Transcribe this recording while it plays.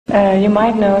You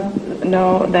might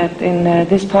know that in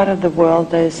this part of the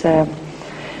world there's,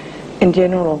 in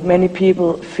general, many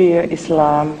people fear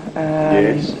Islam.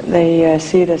 Yes. They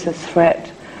see it as a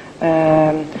threat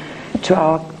to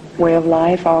our way of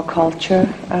life, our culture.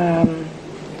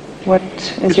 What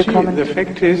is your comment? The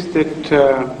fact is that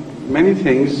many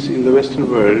things in the Western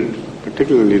world,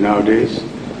 particularly nowadays,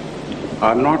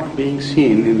 are not being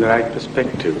seen in the right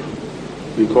perspective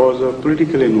because of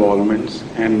political involvements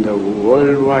and the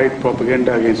worldwide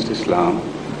propaganda against Islam,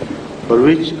 for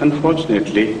which,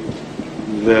 unfortunately,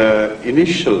 the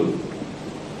initial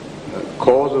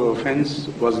cause of offense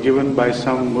was given by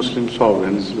some Muslim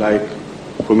sovereigns like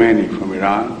Khomeini from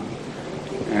Iran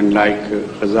and like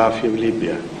Gaddafi of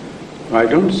Libya. I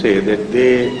don't say that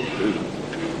they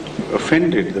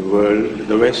offended the world,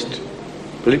 the West,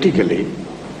 politically,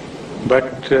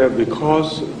 but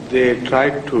because they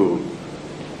tried to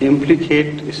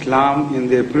implicate Islam in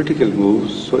their political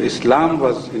moves, so Islam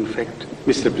was in fact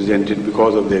misrepresented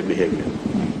because of their behavior.